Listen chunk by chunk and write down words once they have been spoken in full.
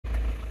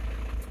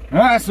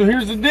Alright, so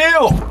here's the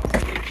deal.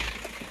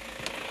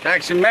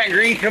 Action Matt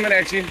Green coming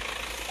at you.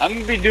 I'm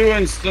gonna be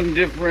doing some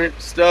different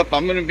stuff.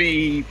 I'm gonna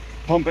be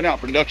pumping out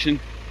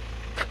production.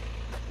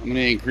 I'm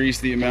gonna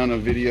increase the amount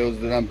of videos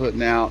that I'm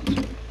putting out. We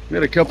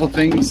got a couple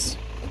things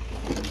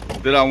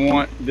that I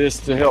want this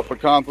to help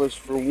accomplish.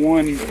 For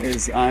one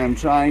is I'm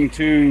trying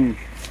to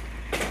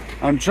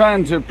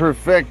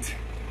perfect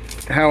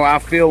how I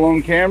feel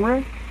on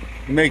camera,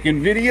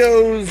 making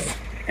videos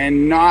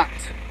and not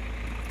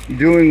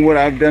doing what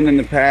I've done in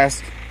the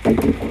past,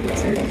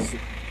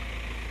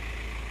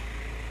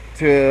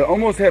 to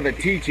almost have a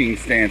teaching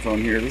stance on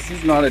here. This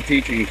is not a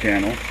teaching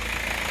channel.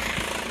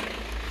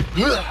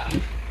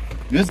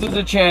 This is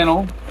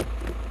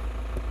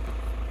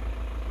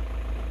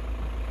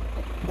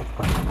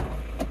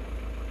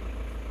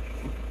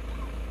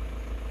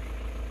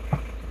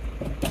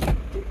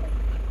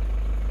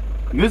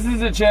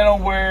a channel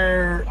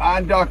where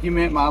I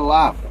document my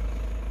life.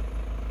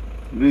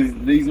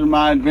 These are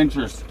my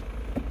adventures.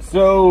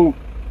 So,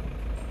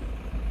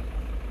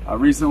 I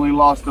recently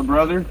lost a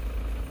brother.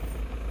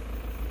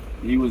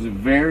 He was a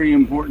very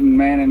important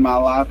man in my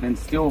life and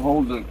still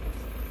holds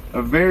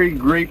a very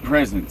great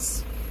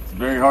presence. It's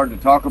very hard to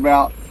talk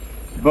about,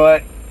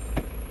 but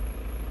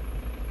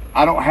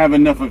I don't have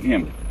enough of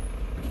him.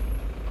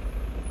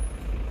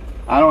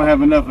 I don't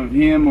have enough of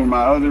him or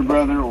my other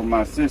brother or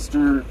my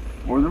sister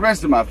or the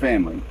rest of my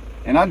family.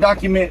 And I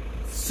document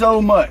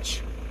so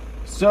much.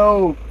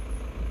 So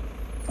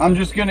I'm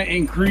just gonna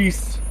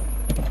increase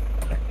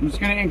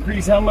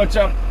how much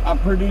I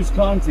produce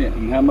content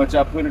and how much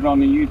I put it on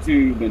the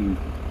YouTube, and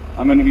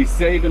I'm gonna be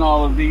saving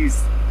all of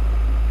these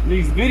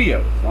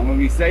videos. I'm gonna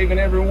be saving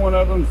every one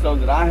of them so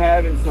that I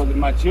have it, so that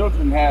my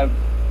children have.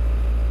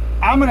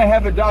 I'm gonna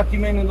have a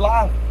documented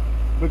life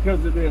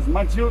because of this.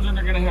 My children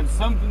are gonna have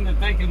something that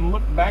they can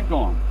look back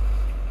on,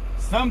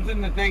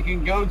 something that they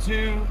can go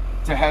to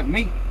have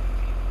me.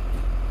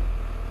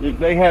 If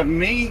they have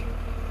me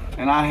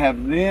and I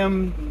have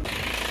them,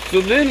 so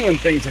then when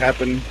things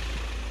happen,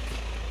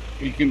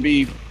 you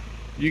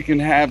can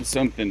have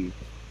something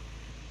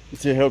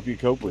to help you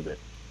cope with it.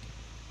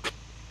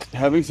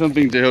 Having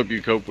something to help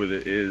you cope with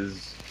it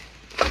is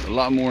a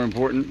lot more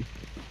important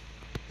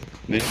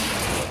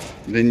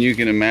than you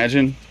can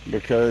imagine,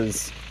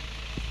 because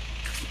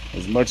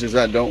as much as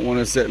I don't want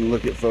to sit and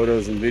look at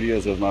photos and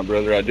videos of my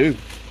brother, I do.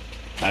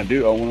 I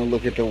want to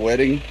look at the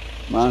wedding,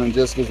 mine and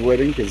Jessica's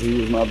wedding, because he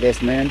was my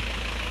best man.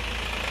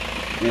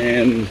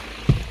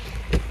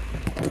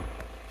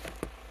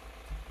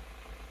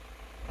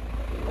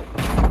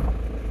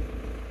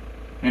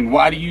 And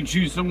why do you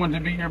choose someone to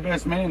be your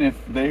best man if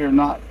they are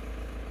not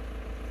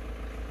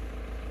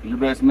your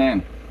best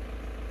man?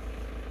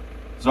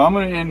 So I'm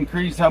going to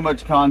increase how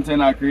much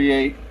content I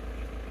create.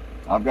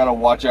 I've got a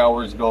watch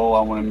hours goal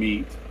I want to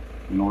meet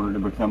in order to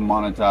become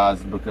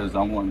monetized, because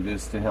I want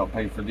this to help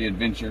pay for the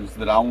adventures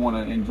that I want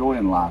to enjoy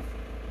in life.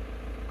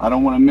 I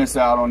don't want to miss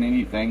out on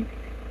anything.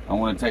 I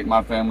want to take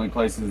my family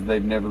places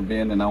they've never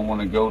been, and I want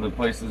to go to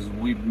places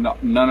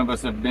none of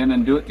us have been,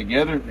 and do it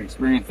together,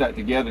 experience that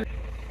together.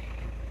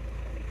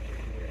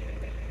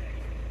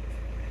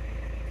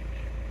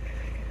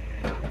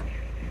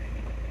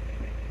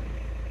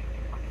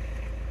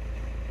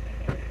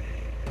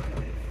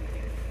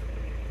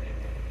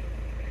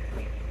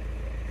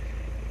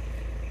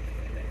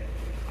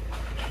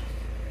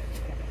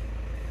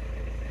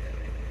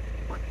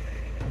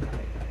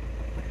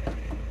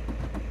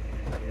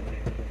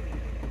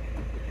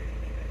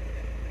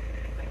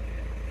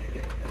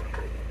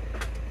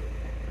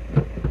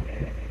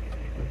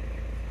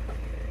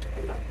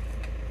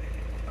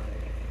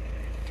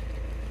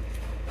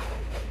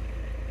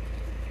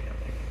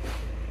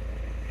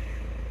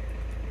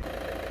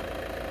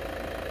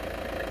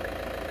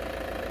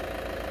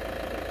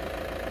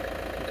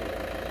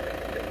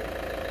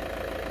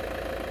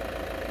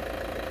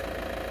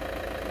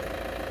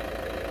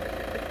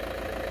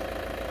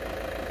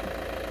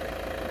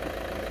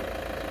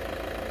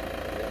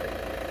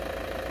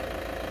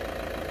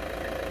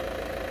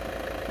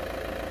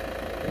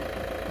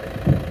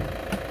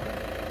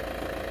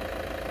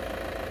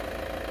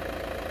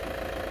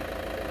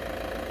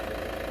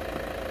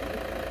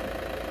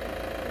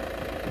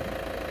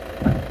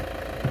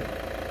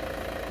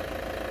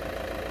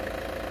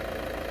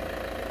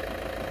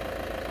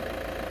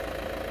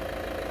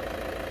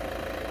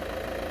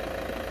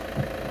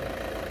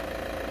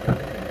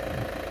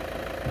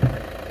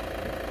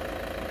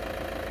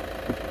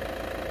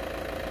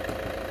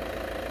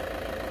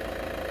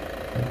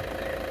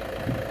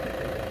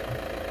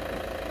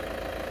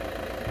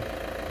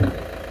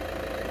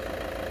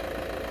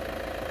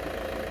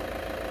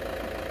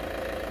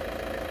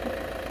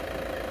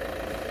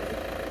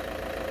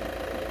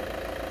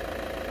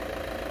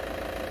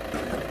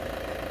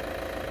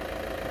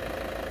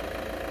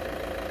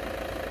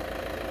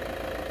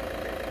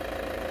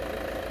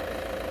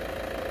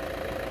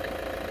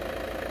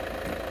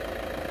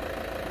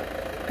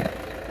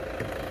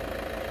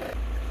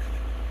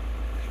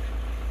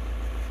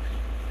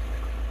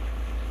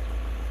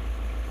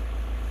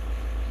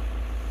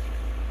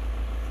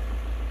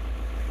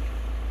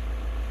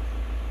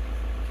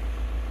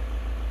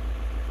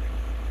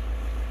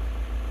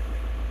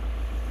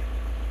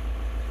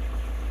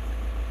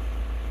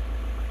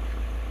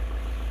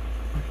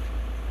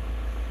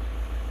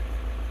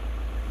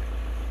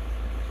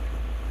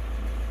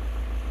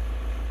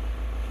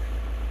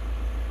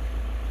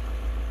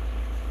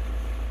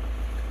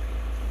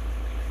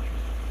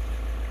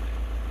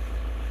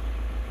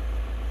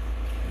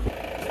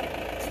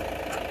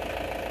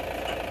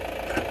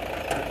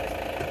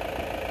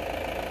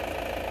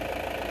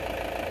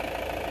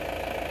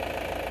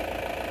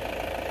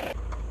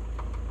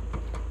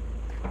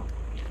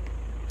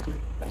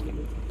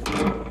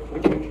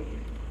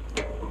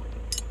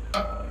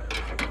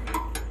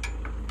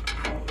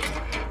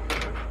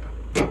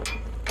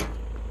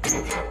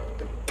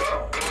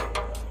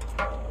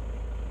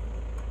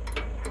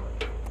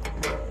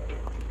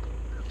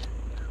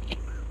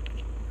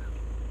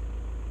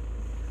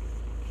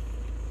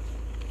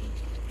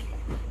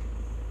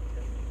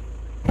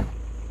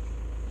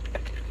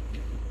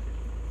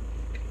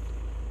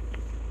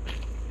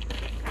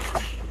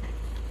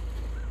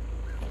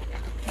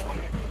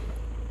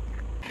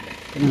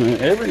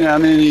 Every now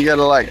and then you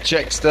gotta like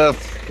check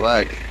stuff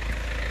like,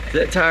 is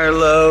that tire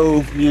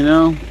low, you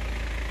know?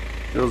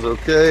 Feels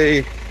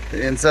okay.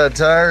 The inside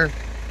tire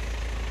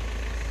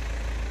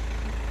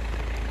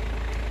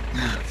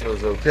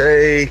feels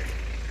okay.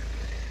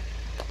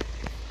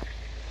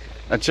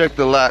 I checked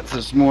the lights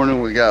this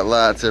morning. We got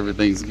lights,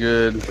 everything's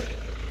good.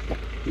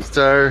 This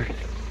tire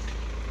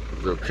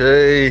is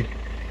okay.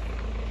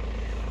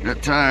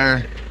 That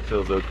tire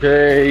feels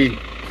okay.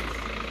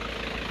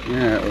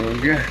 Yeah,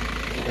 we're good.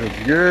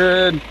 Feels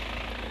good.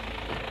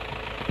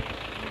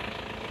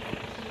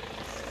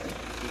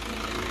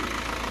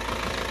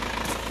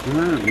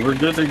 Alright, we're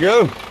good to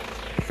go.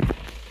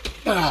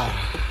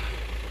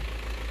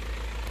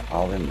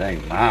 All them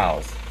dang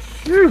miles.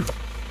 Whew.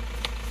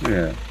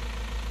 Yeah.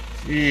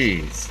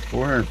 Jeez,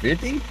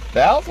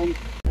 450,000?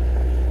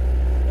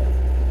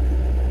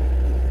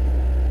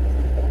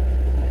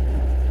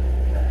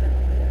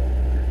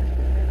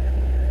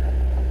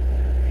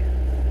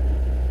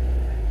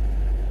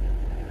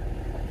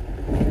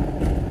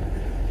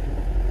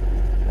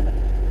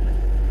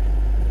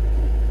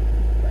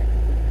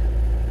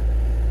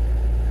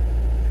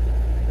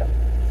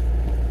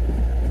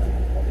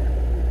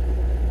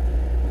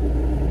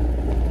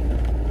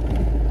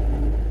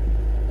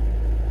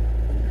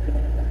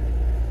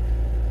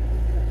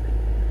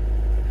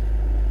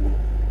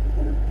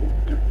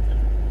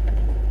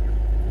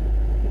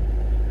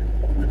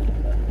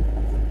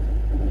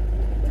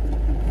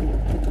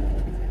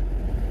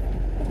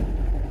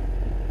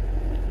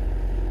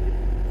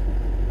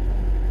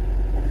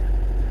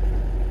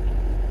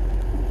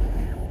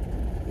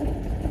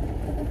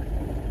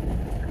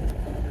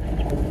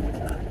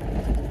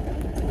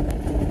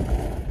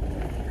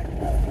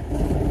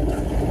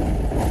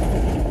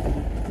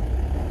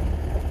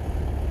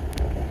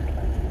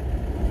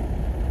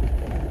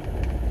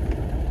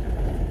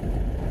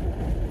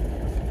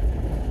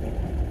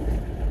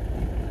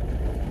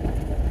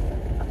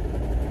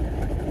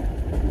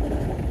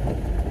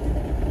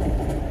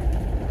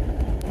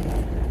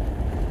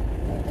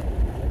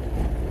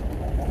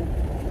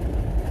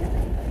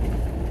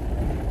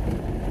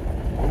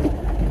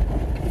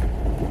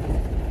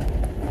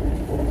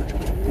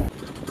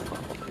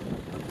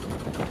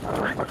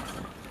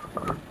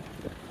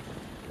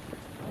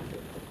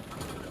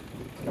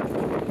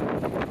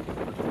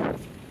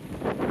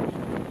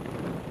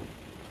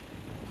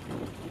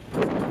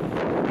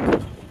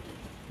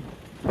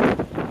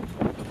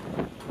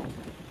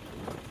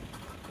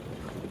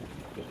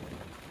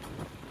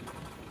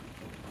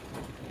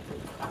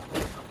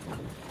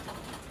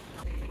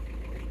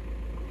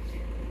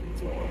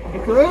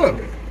 What's up?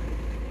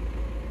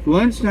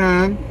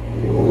 Lunchtime.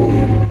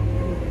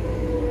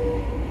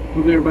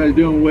 Hope everybody's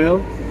doing well.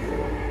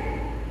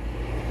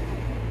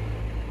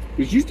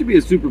 This used to be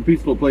a super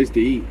peaceful place to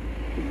eat,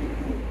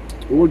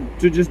 or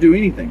to just do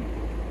anything.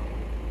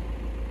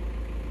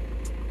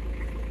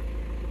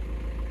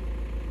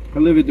 I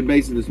live at the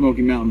base of the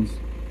Smoky Mountains,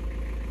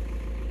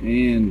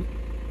 and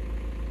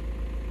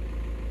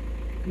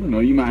I don't know,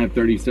 you might have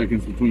 30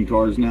 seconds between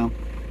cars now,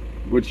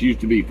 which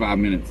used to be 5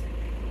 minutes.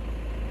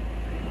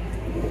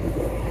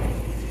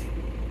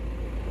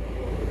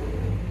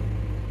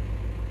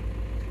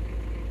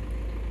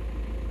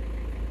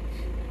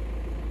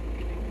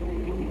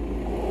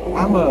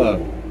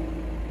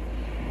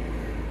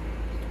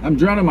 I'm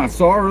drowning my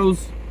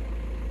sorrows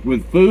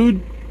with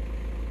food.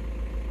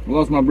 I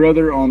lost my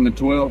brother on the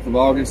 12th of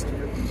August.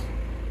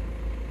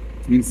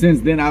 And since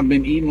then, I've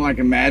been eating like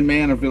a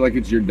madman. I feel like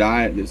it's your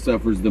diet that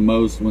suffers the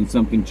most when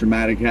something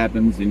traumatic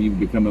happens and you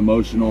become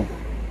emotional.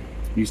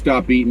 You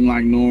stop eating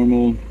like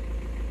normal.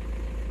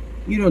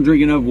 You don't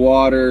drink enough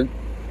water.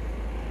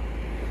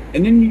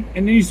 And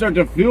then you start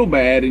to feel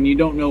bad and you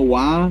don't know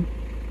why.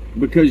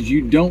 Because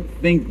you don't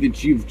think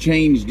that you've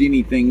changed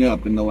anything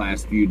up in the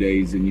last few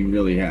days, and you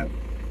really have.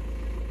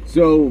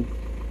 So,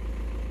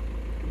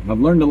 I've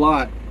learned a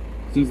lot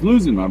since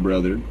losing my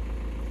brother,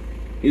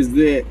 is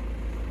that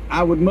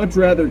I would much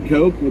rather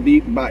cope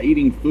with by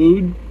eating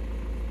food,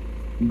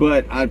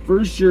 but I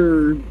for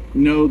sure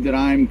know that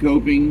I'm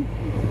coping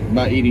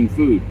by eating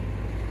food.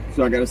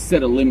 So I got to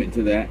set a limit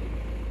to that,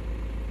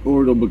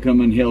 or it'll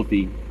become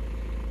unhealthy.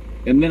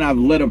 And then I've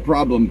let a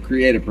problem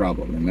create a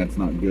problem, and that's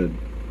not good.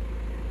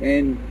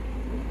 And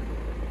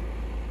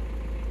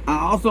I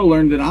also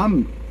learned that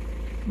I'm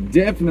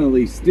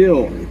emotionally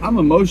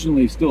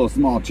still a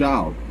small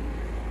child.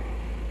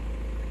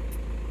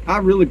 I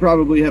really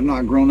probably have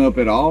not grown up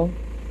at all.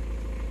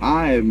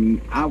 I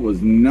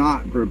was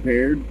not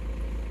prepared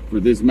for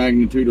this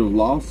magnitude of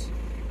loss.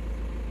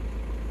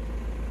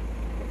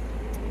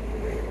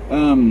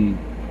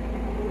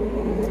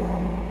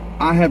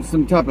 I have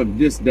some type of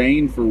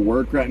disdain for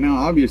work right now.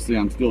 Obviously,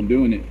 I'm still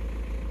doing it.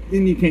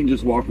 Then you can't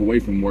just walk away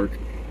from work.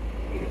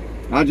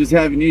 I just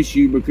have an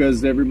issue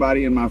because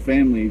everybody in my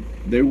family,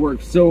 they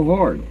work so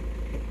hard.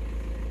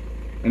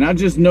 And I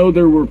just know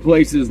there were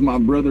places my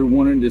brother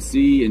wanted to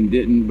see and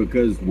didn't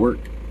because work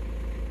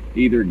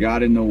either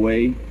got in the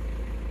way,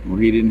 or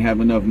he didn't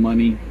have enough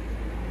money,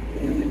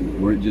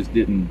 or it just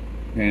didn't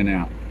pan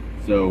out.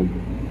 So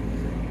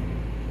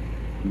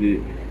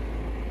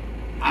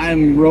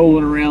I'm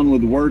rolling around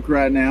with work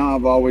right now.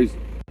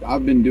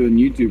 I've been doing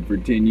YouTube for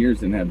 10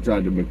 years and have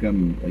tried to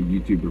become a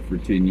YouTuber for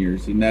 10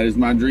 years. And that is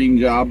my dream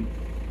job,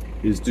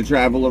 is to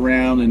travel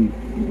around and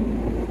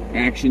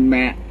action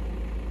Matt.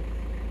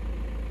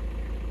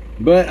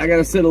 But I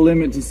gotta set a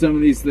limit to some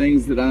of these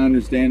things that I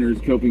understand are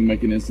coping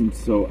mechanisms.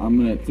 So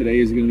today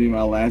is gonna be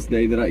my last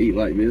day that I eat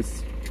like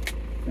this.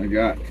 I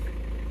got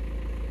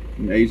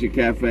an Asia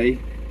Cafe.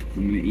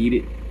 I'm gonna eat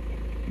it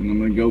and I'm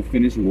gonna go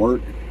finish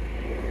work.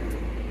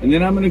 And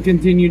then I'm gonna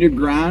continue to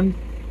grind.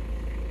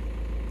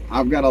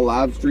 I've got a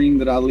live stream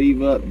that I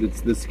leave up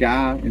that's the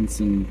sky and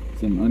some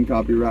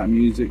uncopyrighted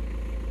music,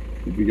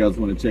 if you guys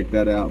want to check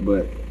that out.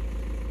 But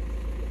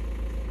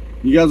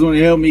you guys want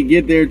to help me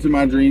get there to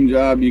my dream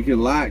job, you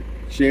can like,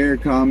 share,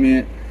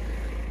 comment,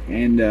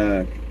 and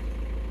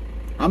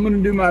I'm gonna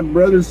do my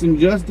brother some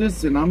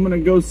justice, and I'm gonna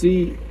go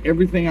see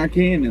everything I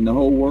can in the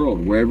whole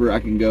world, wherever I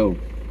can go,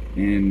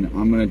 and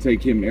I'm gonna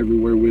take him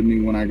everywhere with me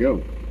when I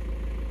go.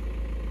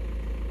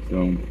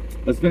 So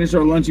let's finish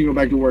our lunch and go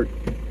back to work.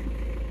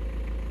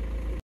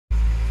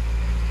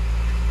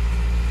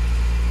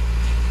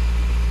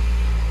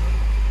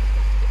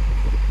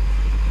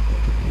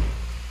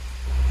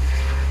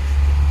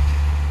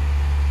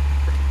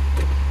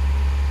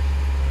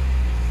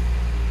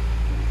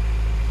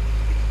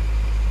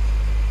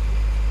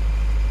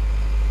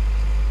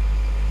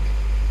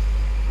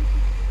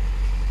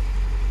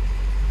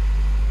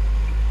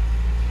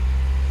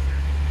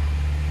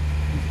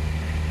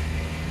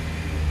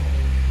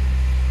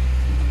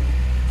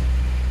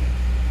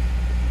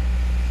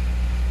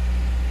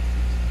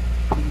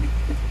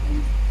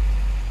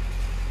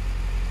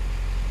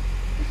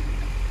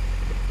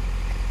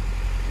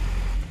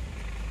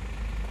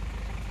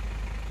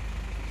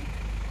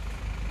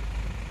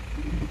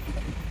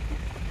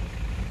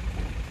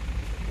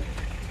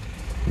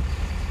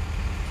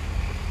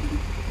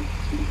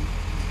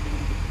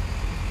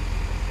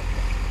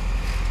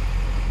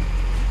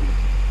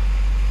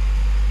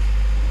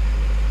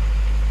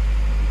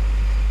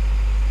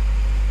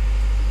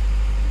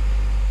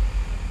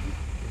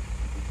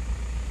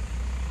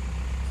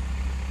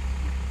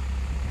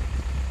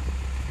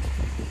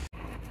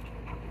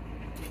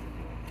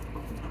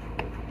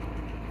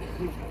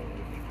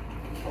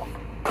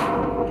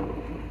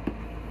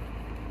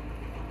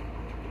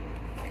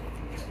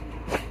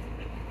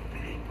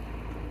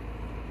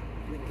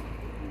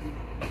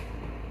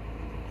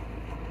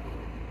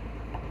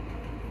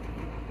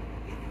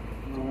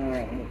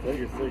 Alright, I'm gonna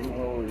take a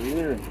signal over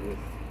here and just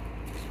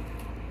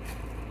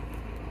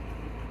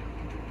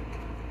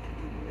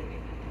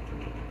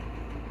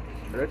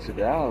stretch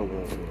it out a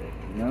little bit,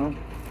 you know?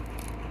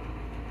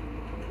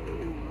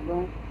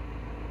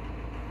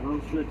 I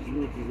don't stretch as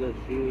much as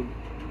I should.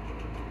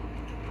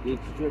 Did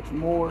stretch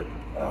more,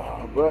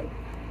 but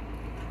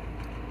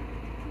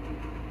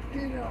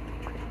you know.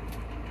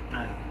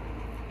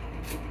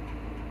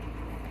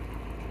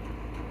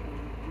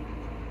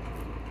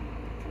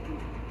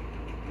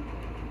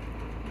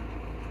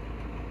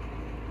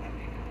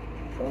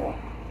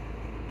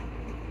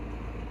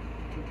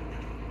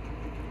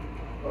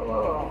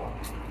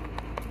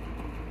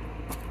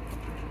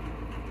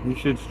 You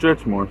should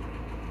stretch more.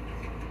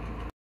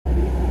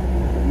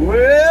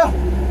 Well,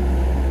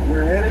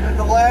 we're headed to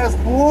the last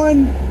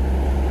one.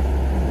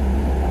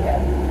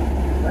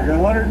 Like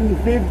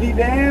 150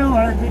 down,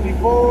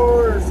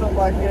 154 or something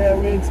like that.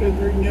 We had 2 or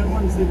 3 new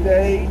ones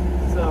today.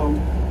 So,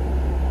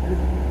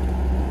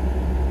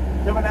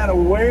 coming out of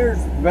Wares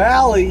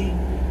Valley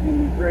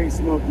in the Great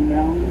Smoky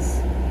Mountains.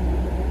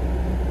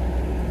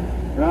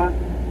 Right?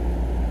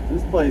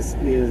 This place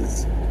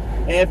is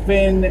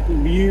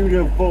effing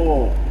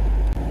beautiful.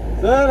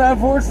 But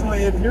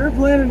unfortunately, if you're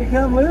planning to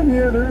come live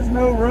here, there's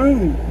no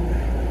room.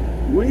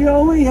 We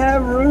only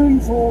have room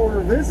for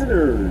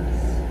visitors,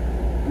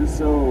 just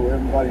so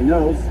everybody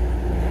knows.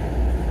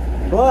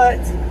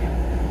 But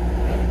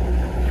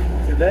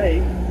today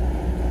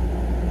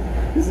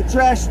is a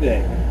trash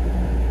day,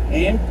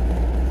 and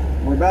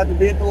we're about to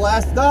be at the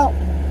last stop.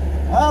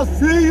 I'll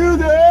see you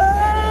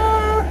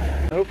there.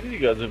 I hope you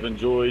guys have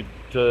enjoyed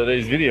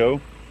today's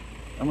video.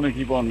 I'm gonna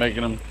keep on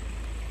making them.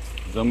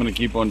 So I'm going to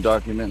keep on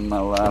documenting my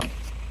life.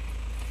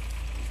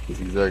 That's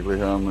exactly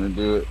how I'm going to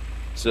do it.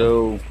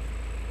 So,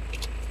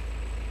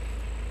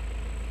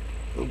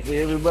 hopefully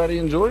everybody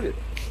enjoyed it.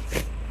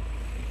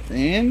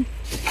 And,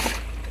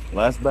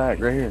 last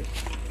bag right here.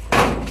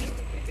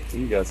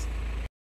 See you guys.